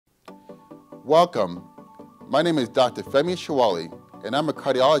Welcome. My name is Dr. Femi Showole, and I'm a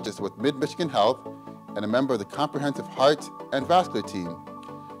cardiologist with MidMichigan Health and a member of the Comprehensive Heart and Vascular team.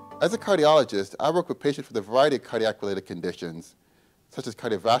 As a cardiologist, I work with patients with a variety of cardiac-related conditions, such as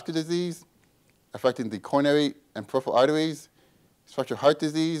cardiovascular disease, affecting the coronary and peripheral arteries, structural heart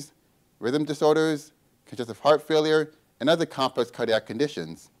disease, rhythm disorders, congestive heart failure, and other complex cardiac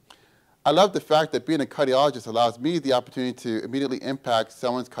conditions. I love the fact that being a cardiologist allows me the opportunity to immediately impact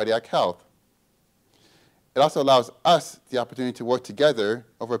someone's cardiac health. It also allows us the opportunity to work together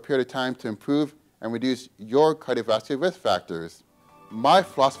over a period of time to improve and reduce your cardiovascular risk factors. My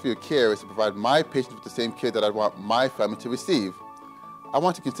philosophy of care is to provide my patients with the same care that I want my family to receive. I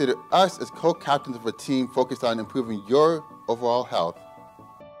want to consider us as co-captains of a team focused on improving your overall health.